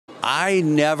I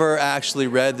never actually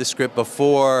read the script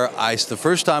before. The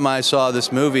first time I saw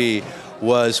this movie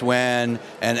was when,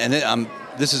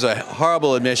 this is a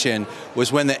horrible admission,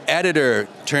 was when the editor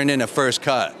turned in a first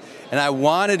cut. And I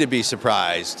wanted to be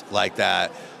surprised like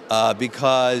that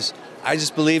because I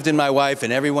just believed in my wife,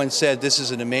 and everyone said this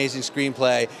is an amazing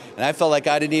screenplay, and I felt like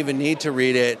I didn't even need to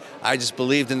read it. I just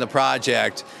believed in the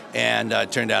project, and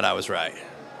it turned out I was right.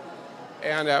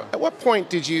 And at what point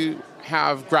did you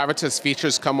have Gravitas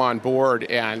Ventures come on board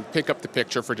and pick up the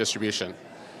picture for distribution?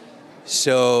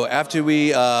 So after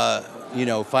we,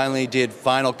 finally did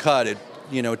final cut, it,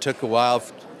 took a while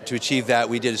to achieve that.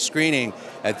 We did a screening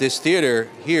at this theater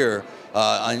here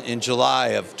in July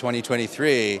of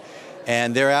 2023.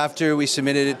 And thereafter, we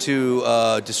submitted it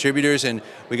to distributors, and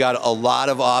we got a lot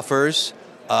of offers.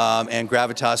 And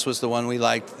Gravitas was the one we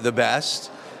liked the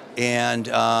best. And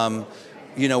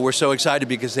we're so excited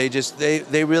because they like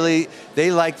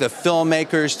the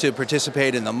filmmakers to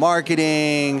participate in the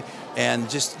marketing and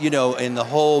just in the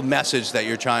whole message that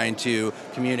you're trying to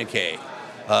communicate.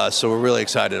 So we're really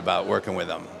excited about working with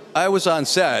them. I was on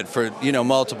set for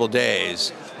multiple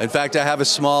days. In fact, I have a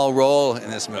small role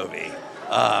in this movie.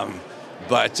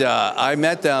 But I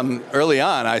met them early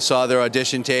on. I saw their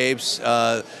audition tapes.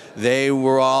 They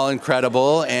were all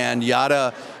incredible, and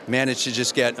Yara managed to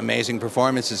just get amazing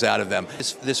performances out of them.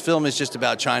 This film is just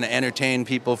about trying to entertain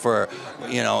people for,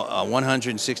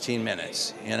 116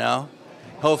 minutes,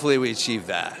 Hopefully we achieve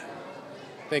that.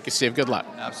 Thank you, Steve. Good luck.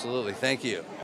 Absolutely. Thank you.